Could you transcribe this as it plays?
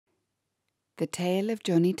The Tale of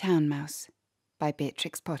Johnny Town Mouse by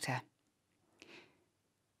Beatrix Potter.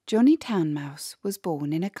 Johnny Town Mouse was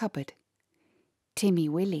born in a cupboard. Timmy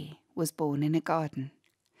Willie was born in a garden.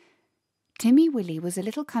 Timmy Willie was a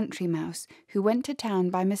little country mouse who went to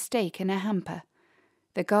town by mistake in a hamper.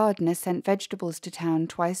 The gardener sent vegetables to town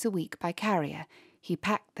twice a week by carrier. He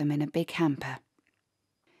packed them in a big hamper.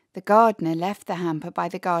 The gardener left the hamper by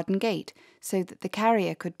the garden gate so that the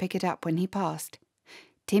carrier could pick it up when he passed.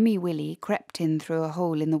 Timmy Willie crept in through a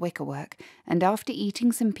hole in the wickerwork, and after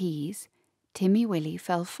eating some peas, Timmy Willie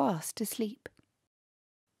fell fast asleep.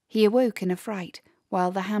 He awoke in a fright while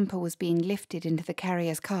the hamper was being lifted into the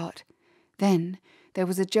carrier's cart. Then there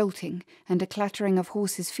was a jolting and a clattering of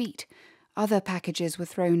horses' feet. Other packages were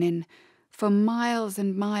thrown in. For miles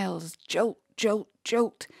and miles, jolt, jolt,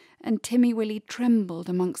 jolt, and Timmy Willie trembled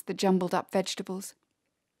amongst the jumbled-up vegetables.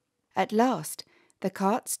 At last, the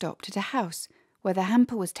cart stopped at a house where the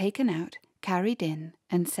hamper was taken out, carried in,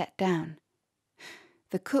 and set down.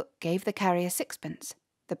 The cook gave the carrier sixpence,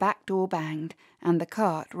 the back door banged, and the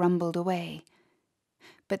cart rumbled away.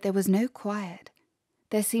 But there was no quiet.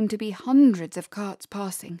 There seemed to be hundreds of carts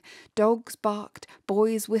passing. Dogs barked,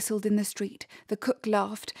 boys whistled in the street, the cook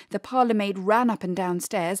laughed, the parlour-maid ran up and down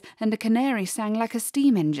stairs, and a canary sang like a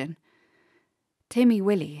steam engine. Timmy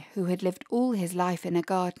Willie, who had lived all his life in a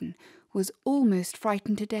garden, was almost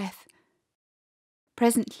frightened to death.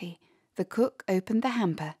 Presently, the cook opened the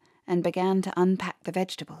hamper and began to unpack the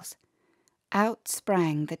vegetables. Out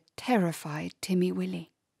sprang the terrified Timmy Willie.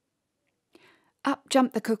 Up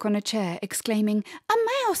jumped the cook on a chair, exclaiming, "A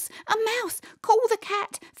mouse! A mouse! Call the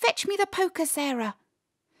cat! Fetch me the poker, Sarah!"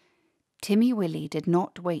 Timmy Willie did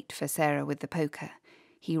not wait for Sarah with the poker.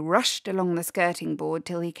 He rushed along the skirting board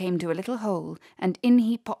till he came to a little hole, and in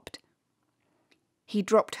he popped. He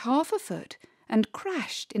dropped half a foot and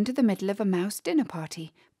crashed into the middle of a mouse dinner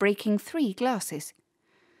party, breaking 3 glasses.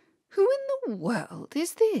 "Who in the world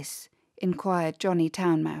is this?" inquired Johnny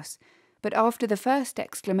Town Mouse, but after the first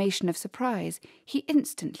exclamation of surprise, he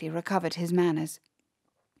instantly recovered his manners.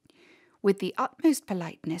 With the utmost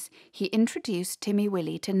politeness, he introduced Timmy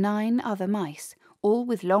Willie to 9 other mice, all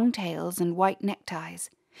with long tails and white neckties.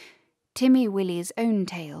 Timmy Willie's own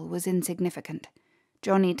tail was insignificant.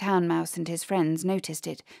 Johnny Town Mouse and his friends noticed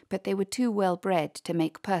it, but they were too well bred to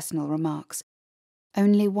make personal remarks.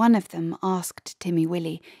 Only one of them asked Timmy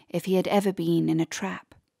Willie if he had ever been in a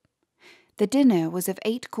trap. The dinner was of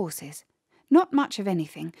 8 courses, not much of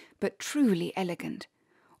anything, but truly elegant.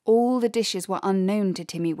 All the dishes were unknown to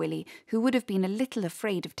Timmy Willie, who would have been a little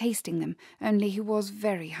afraid of tasting them, only he was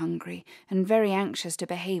very hungry and very anxious to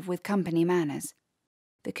behave with company manners.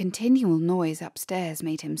 The continual noise upstairs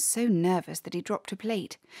made him so nervous that he dropped a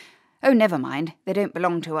plate. "Oh, never mind, they don't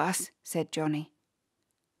belong to us," said Johnny.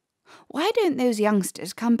 "Why don't those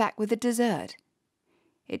youngsters come back with the dessert?"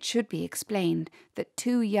 It should be explained that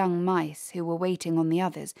 2 young mice who were waiting on the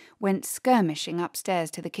others went skirmishing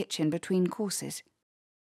upstairs to the kitchen between courses.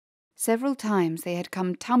 Several times they had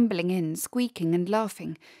come tumbling in, squeaking and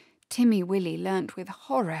laughing. Timmy Willie learnt with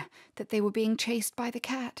horror that they were being chased by the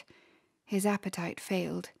cat. His appetite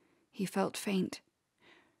failed. He felt faint.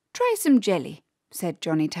 "Try some jelly," said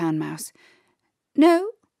Johnny Town Mouse.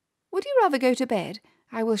 "No? Would you rather go to bed?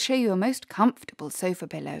 I will show you a most comfortable sofa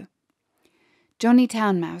pillow." Johnny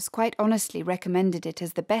Town Mouse quite honestly recommended it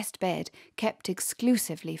as the best bed, kept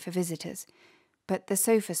exclusively for visitors. But the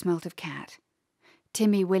sofa smelt of cat.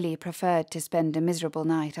 Timmy Willie preferred to spend a miserable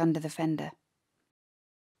night under the fender.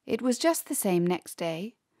 It was just the same next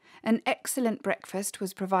day. An excellent breakfast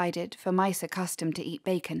was provided for mice accustomed to eat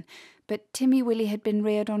bacon, but Timmy Willie had been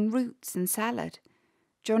reared on roots and salad.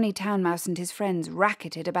 Johnny Town Mouse and his friends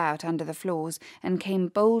racketed about under the floors and came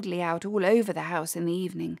boldly out all over the house in the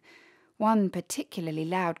evening. One particularly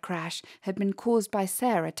loud crash had been caused by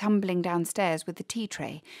Sarah tumbling downstairs with the tea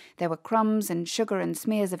tray. There were crumbs and sugar and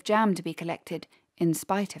smears of jam to be collected, in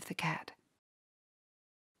spite of the cat.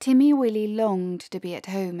 Timmy Willie longed to be at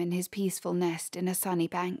home in his peaceful nest in a sunny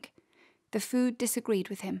bank. The food disagreed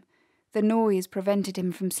with him. The noise prevented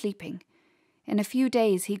him from sleeping. In a few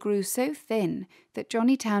days he grew so thin that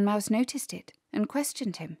Johnny Town Mouse noticed it and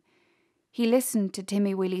questioned him. He listened to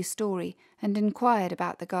Timmy Willie's story and inquired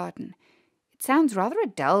about the garden. "It sounds rather a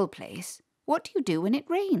dull place. What do you do when it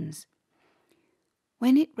rains?"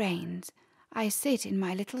 "When it rains, I sit in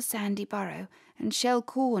my little sandy burrow and shell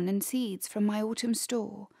corn and seeds from my autumn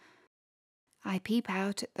store. I peep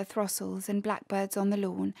out at the throstles and blackbirds on the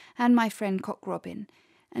lawn and my friend Cock Robin,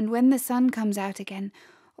 and when the sun comes out again,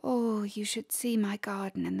 oh, you should see my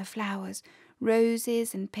garden and the flowers,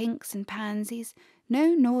 roses and pinks and pansies,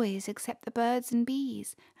 no noise except the birds and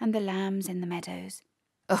bees and the lambs in the meadows."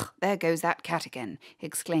 "Ugh, there goes that cat again,"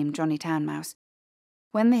 exclaimed Johnny Town Mouse.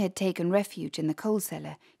 When they had taken refuge in the coal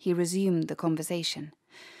cellar, he resumed the conversation.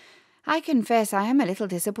 "I confess I am a little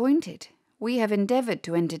disappointed. We have endeavoured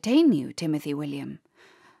to entertain you, Timothy William."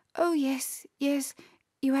 "Oh, yes, yes,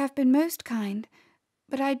 you have been most kind,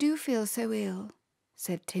 but I do feel so ill,"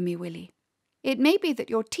 said Timmy Willie. "It may be that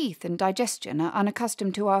your teeth and digestion are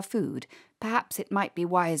unaccustomed to our food. Perhaps it might be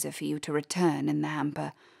wiser for you to return in the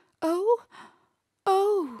hamper." "Oh,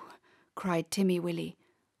 oh!" cried Timmy Willie.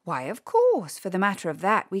 "Why, of course, for the matter of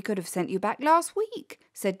that, we could have sent you back last week,"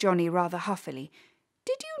 said Johnny rather huffily.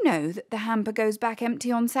 "Did you know that the hamper goes back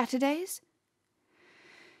empty on Saturdays?"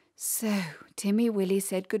 So Timmy Willie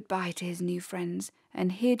said good-bye to his new friends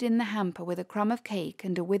and hid in the hamper with a crumb of cake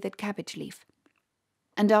and a withered cabbage leaf.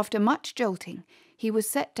 And after much jolting, he was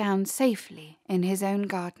set down safely in his own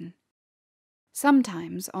garden.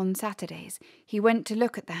 Sometimes, on Saturdays, he went to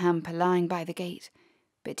look at the hamper lying by the gate,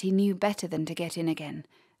 but he knew better than to get in again,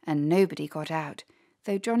 and nobody got out,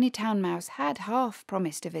 though Johnny Town Mouse had half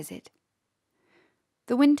promised a visit.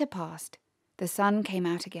 The winter passed. The sun came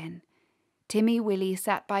out again. Timmy Willie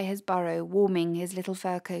sat by his burrow, warming his little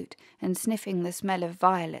fur coat and sniffing the smell of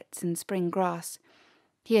violets and spring grass.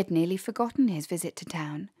 He had nearly forgotten his visit to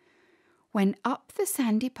town, when up the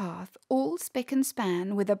sandy path, all spick and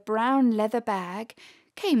span, with a brown leather bag,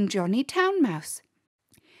 came Johnny Town Mouse.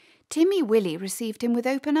 Timmy Willie received him with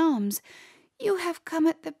open arms. "You have come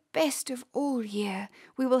at the best of all year.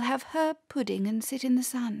 We will have herb pudding and sit in the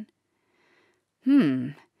sun."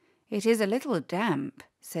 It is a little damp,"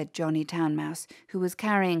 said Johnny Town Mouse, who was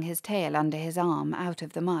carrying his tail under his arm out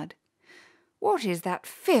of the mud. "What is that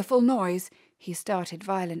fearful noise?" He started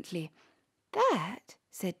violently. "That,"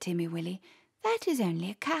 said Timmy Willie, "that is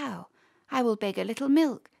only a cow. I will beg a little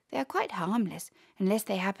milk. They are quite harmless, unless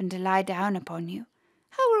they happen to lie down upon you.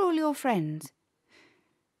 How are all your friends?"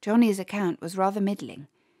 Johnny's account was rather middling.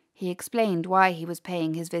 He explained why he was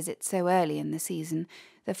paying his visit so early in the season.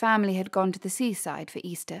 The family had gone to the seaside for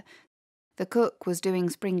Easter. The cook was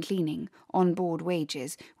doing spring cleaning, on board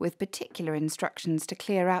wages, with particular instructions to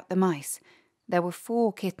clear out the mice. There were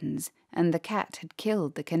 4 kittens, and the cat had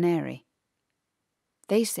killed the canary.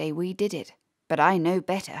 "They say we did it, but I know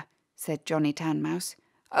better," said Johnny Town Mouse.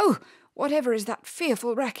 "Oh, whatever is that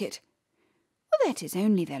fearful racket?" "Well, that is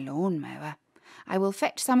only the lawn-mower. I will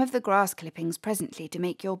fetch some of the grass clippings presently to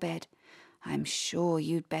make your bed. I'm sure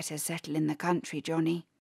you'd better settle in the country, Johnny."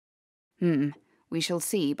 We shall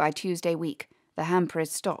see by Tuesday week. The hamper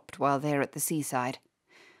is stopped while they're at the seaside."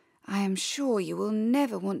 "I am sure you will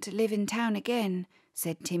never want to live in town again,"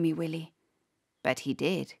 said Timmy Willie. But he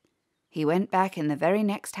did. He went back in the very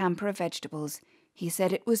next hamper of vegetables. He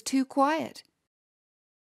said it was too quiet.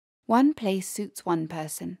 One place suits one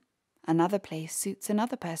person. Another place suits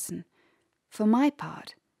another person. For my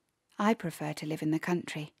part, I prefer to live in the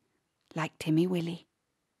country, like Timmy Willie.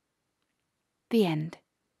 The end.